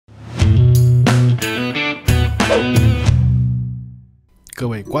各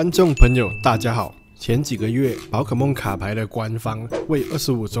位观众朋友大家好。前几个月，宝可梦卡牌的官方为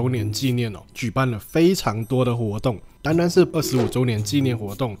25周年纪念举办了非常多的活动。单单是25周年纪念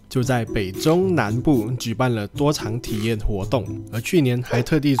活动，就在北中南部举办了多场体验活动。而去年还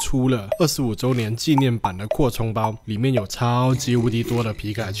特地出了25周年纪念版的扩充包，里面有超级无敌多的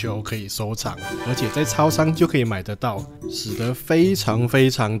皮卡丘可以收藏，而且在超商就可以买得到，使得非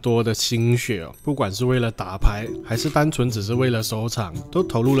常多的心血不管是为了打牌，还是单纯只是为了收藏，都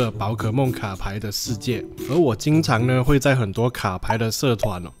投入了宝可梦卡牌的世界。而我经常呢会在很多卡牌的社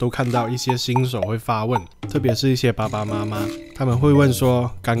团都看到一些新手会发问，特别是一些爸爸妈妈，他们会问说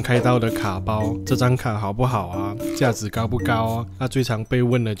刚开到的卡包这张卡好不好啊，价值高不高啊？那最常被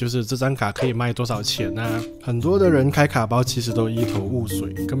问的就是这张卡可以卖多少钱啊？很多的人开卡包其实都一头雾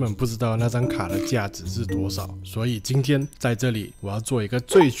水，根本不知道那张卡的价值是多少。所以今天在这里我要做一个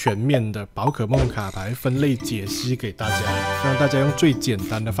最全面的宝可梦卡牌分类解析给大家，让大家用最简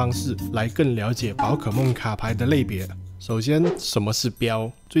单的方式来更了解宝可梦卡牌的类别。首先，什么是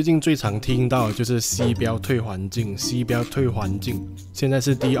标？最近最常听到的就是 C 标退环境 ，C 标退环境。现在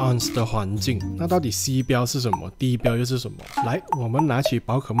是 D-ONS 的环境，那到底 C 标是什么 ？D 标又是什么？来，我们拿起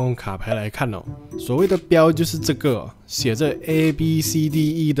宝可梦卡牌来看所谓的标就是这个写着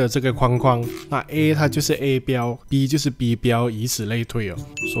A、B、C、D、E 的这个框框，那 A 它就是 A 标 ，B 就是 B 标，以此类推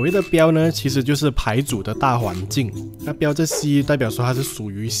所谓的标呢，其实就是牌组的大环境。那标这 C 代表说它是属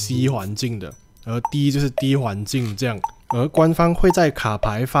于 C 环境的。而 D 就是 D 环境这样，而官方会在卡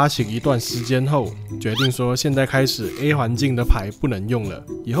牌发行一段时间后，决定说现在开始 A 环境的牌不能用了，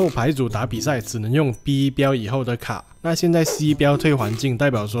以后牌组打比赛只能用 B 标以后的卡。那现在 C 标退环境，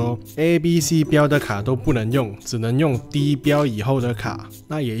代表说 A、B、C 标的卡都不能用，只能用 D 标以后的卡。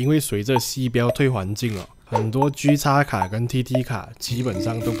那也因为随着 C 标退环境很多 G 叉卡跟 TT 卡基本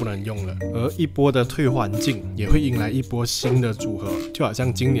上都不能用了，而一波的退环境也会迎来一波新的组合，就好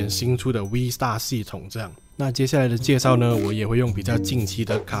像今年新出的 V Star 系统这样。那接下来的介绍呢，我也会用比较近期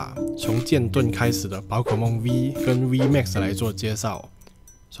的卡，从剑盾开始的宝可梦 V 跟 Vmax 来做介绍。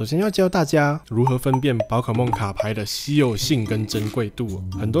首先要教大家如何分辨宝可梦卡牌的稀有性跟珍贵度。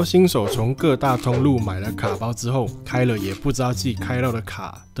很多新手从各大通路买了卡包之后，开了也不知道自己开到的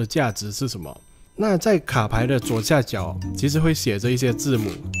卡的价值是什么。那在卡牌的左下角其实会写着一些字母，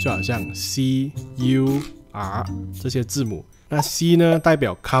就好像 C、U、R 这些字母。那 C 呢代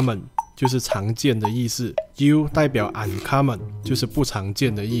表 common， 就是常见的意思， U 代表 uncommon， 就是不常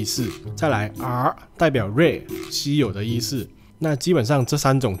见的意思，再来 R 代表 rare， 稀有的意思。那基本上这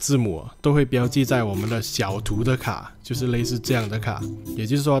3种字母都会标记在我们的小图的卡，就是类似这样的卡，也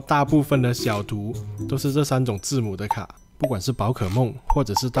就是说大部分的小图都是这3种字母的卡，不管是宝可梦或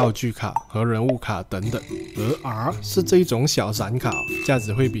者是道具卡和人物卡等等。而 R 是这一种小闪卡，价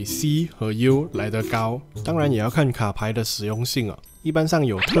值会比 C 和 U 来得高，当然也要看卡牌的实用性一般上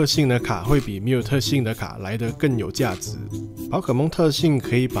有特性的卡会比没有特性的卡来得更有价值。宝可梦特性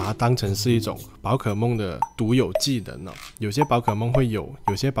可以把它当成是一种宝可梦的独有技能有些宝可梦会有，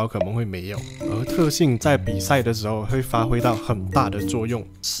有些宝可梦会没有。而特性在比赛的时候会发挥到很大的作用，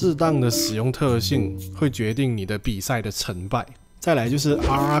适当的使用特性会决定你的比赛的成败。再来就是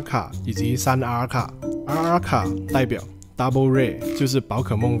RR 卡以及 3R 卡。RR 卡代表 Double Rare， 就是宝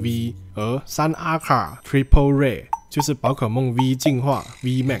可梦 V， 而 3R 卡 Triple Rare就是宝可梦 V 进化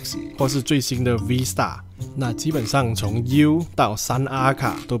Vmax 或是最新的 V Star。那基本上从 U 到 3R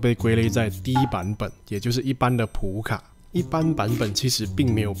卡都被归类在低版本，也就是一般的普卡。一般版本其实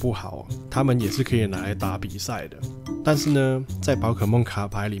并没有不好他们也是可以拿来打比赛的。但是呢，在宝可梦卡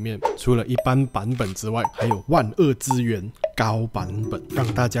牌里面，除了一般版本之外，还有万恶之源高版本，让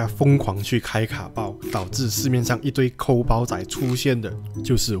大家疯狂去开卡包，导致市面上一堆抠包仔出现的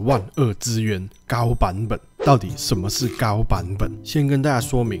就是万恶之源高版本。到底什么是高版本？先跟大家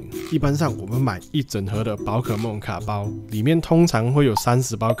说明，一般上我们买一整盒的宝可梦卡包，里面通常会有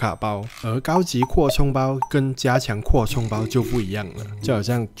30包卡包，而高级扩充包跟加强扩充包就不一样了。就好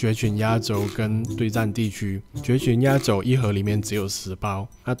像绝群压轴跟对战地区，绝群压轴一盒里面只有10包，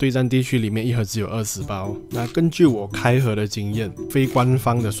那对战地区里面一盒只有20包。那根据我开盒的经验，非官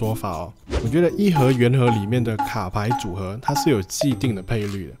方的说法我觉得一盒原盒里面的卡牌组合它是有既定的配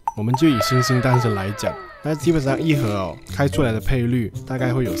率的。我们就以星星诞生来讲，那基本上一盒开出来的配率大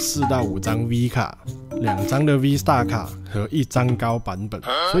概会有4到5张 V 卡，2张的 V Star 卡和1张高版本。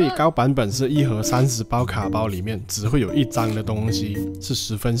所以高版本是一盒30包卡包里面只会有1张的东西，是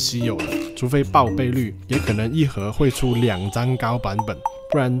十分稀有的。除非爆倍率，也可能一盒会出2张高版本，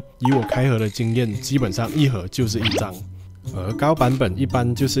不然以我开盒的经验，基本上一盒就是1张。而高版本一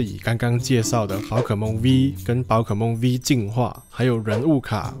般就是以刚刚介绍的宝可梦 V 跟宝可梦 V 进化，还有人物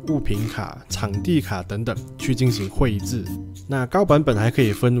卡、物品卡、场地卡等等去进行绘制。那高版本还可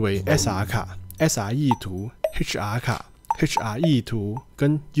以分为 SR 卡、SR 图、HR 卡、HR 图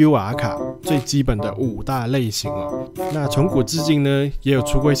跟 UR 卡，最基本的5大类型哦。那从古至今呢，也有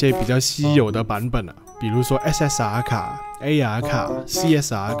出过一些比较稀有的版本啊，比如说 SSR 卡、AR 卡、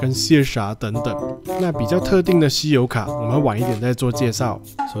CSR 跟 CSR 等等。那比较特定的稀有卡，我们晚一点再做介绍。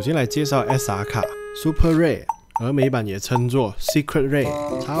首先来介绍 SR 卡 ，Super Rare。而美版也称作 Secret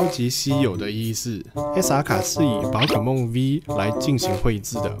Rare， 超级稀有的意思。SR 卡是以宝可梦 V 来进行绘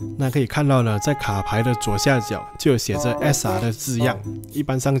制的。那可以看到呢，在卡牌的左下角就有写着 SR 的字样，一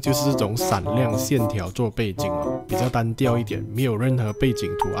般上就是这种闪亮线条做背景哦，比较单调一点，没有任何背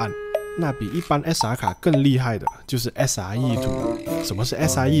景图案。那比一般 SR 卡更厉害的就是 SR 图。什么是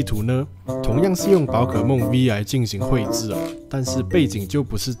SR 图呢？同样是用宝可梦 V 来进行绘制哦，但是背景就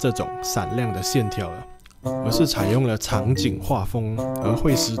不是这种闪亮的线条了，而是采用了场景画风，而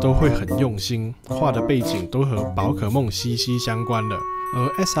绘师都会很用心，画的背景都和宝可梦息息相关的。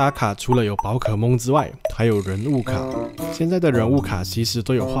而 SR 卡除了有宝可梦之外，还有人物卡。现在的人物卡其实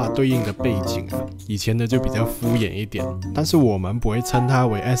都有画对应的背景啊，以前的就比较敷衍一点，但是我们不会称它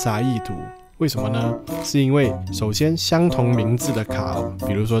为 SR 图。为什么呢？是因为首先相同名字的卡哦，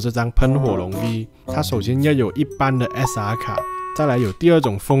比如说这张喷火龙 V， 它首先要有一般的 SR 卡。再来有第二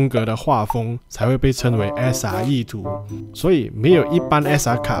种风格的画风才会被称为 SR 图，所以没有一般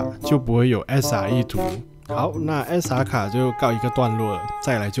SR 卡就不会有 SR 图。好，那 SR 卡就告一个段落了，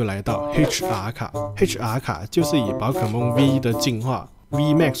再来就来到 HR 卡。HR 卡就是以宝可梦 V 的进化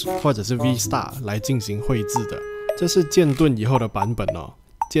Vmax 或者是 V Star 来进行绘制的，这是剑盾以后的版本哦。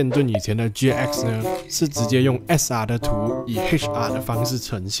剑盾以前的 GX 呢，是直接用 SR 的图以 HR 的方式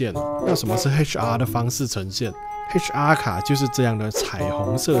呈现。那什么是 HR 的方式呈现？HR 卡就是这样的彩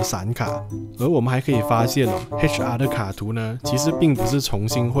虹色闪卡，而我们还可以发现哦 ，HR 的卡图呢，其实并不是重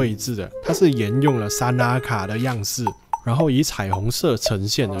新绘制的，它是沿用了3R 卡的样式，然后以彩虹色呈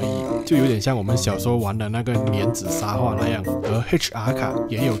现而已，就有点像我们小时候玩的那个粘纸沙画那样。而 HR 卡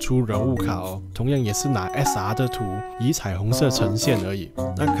也有出人物卡哦，同样也是拿 SR 的图以彩虹色呈现而已。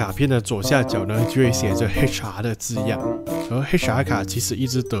那卡片的左下角呢，就会写着 HR 的字样，而 HR 卡其实一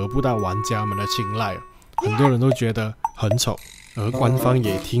直得不到玩家们的青睐。很多人都觉得很丑，而官方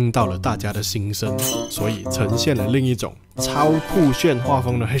也听到了大家的心声，所以呈现了另一种超酷炫画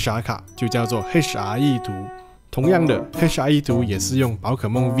风的 HR 卡，就叫做 HR 图。同样的 HR 图也是用宝可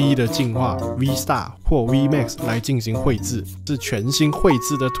梦 V 的进化 V Star 或 Vmax 来进行绘制，是全新绘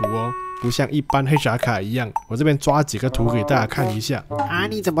制的图哦，不像一般 HR 卡一样。我这边抓几个图给大家看一下。啊，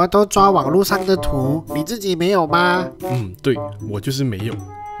你怎么都抓网络上的图？你自己没有吗？对，我就是没有。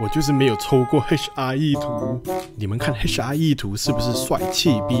我就是没有抽过 HR 图，你们看 HR 图是不是帅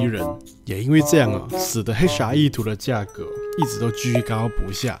气逼人？也因为这样使得 HR 图的价格一直都居高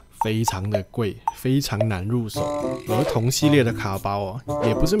不下，非常的贵，非常难入手。而同系列的卡包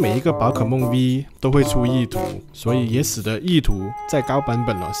也不是每一个宝可梦 V 都会出图，所以也使得图在高版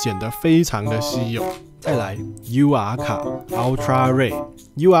本显得非常的稀有。再来 UR 卡 Ultra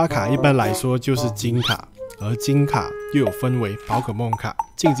Rare，UR 卡一般来说就是金卡。而金卡又有分为宝可梦卡、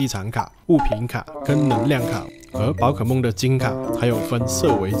竞技场卡、物品卡跟能量卡，而宝可梦的金卡还有分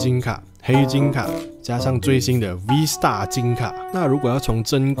色违金卡、黑金卡，加上最新的 V Star 金卡。那如果要从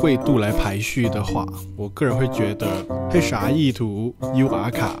珍贵度来排序的话，我个人会觉得 HR 图、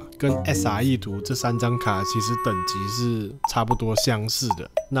UR 卡跟 SR 图这3张卡其实等级是差不多相似的，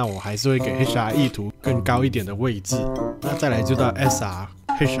那我还是会给 HR 图更高一点的位置。那再来就到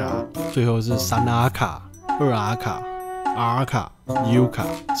SR、HR， 最后是3R 卡、2R 卡、R 卡、U 卡、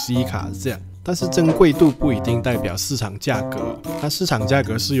C 卡这样。但是珍贵度不一定代表市场价格，它市场价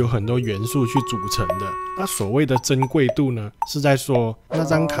格是由很多元素去组成的。那所谓的珍贵度呢，是在说那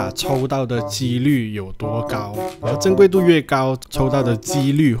张卡抽到的几率有多高，而珍贵度越高，抽到的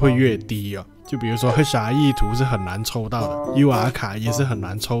几率会越低哦。就比如说 HR 图是很难抽到的， UR 卡也是很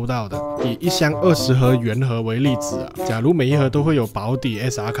难抽到的。以一箱20盒原盒为例子假如每一盒都会有保底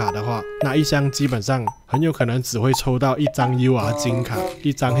SR 卡的话，那一箱基本上很有可能只会抽到1张 UR 金卡、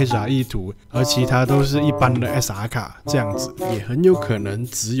1张 HR 图，而其他都是一般的 SR 卡，这样子也很有可能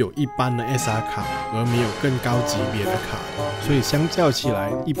只有一般的 SR 卡，而没有更高级别的卡。所以相较起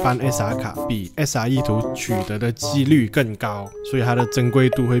来，一般 SR 卡比 SR 图取得的几率更高，所以它的珍贵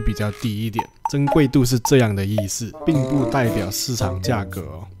度会比较低一点。珍贵度是这样的意思，并不代表市场价格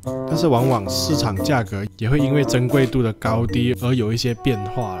但是往往市场价格也会因为珍贵度的高低而有一些变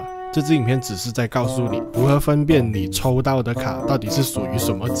化了。这支影片只是在告诉你如何分辨你抽到的卡到底是属于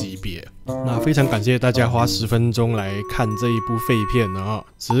什么级别。那非常感谢大家花10分钟来看这一部废片哦，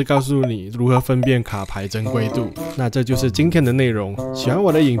只是告诉你如何分辨卡牌珍贵度。那这就是今天的内容。喜欢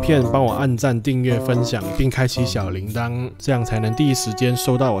我的影片，帮我按赞、订阅、分享，并开启小铃铛，这样才能第一时间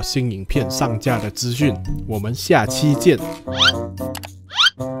收到我新影片上架的资讯。我们下期见。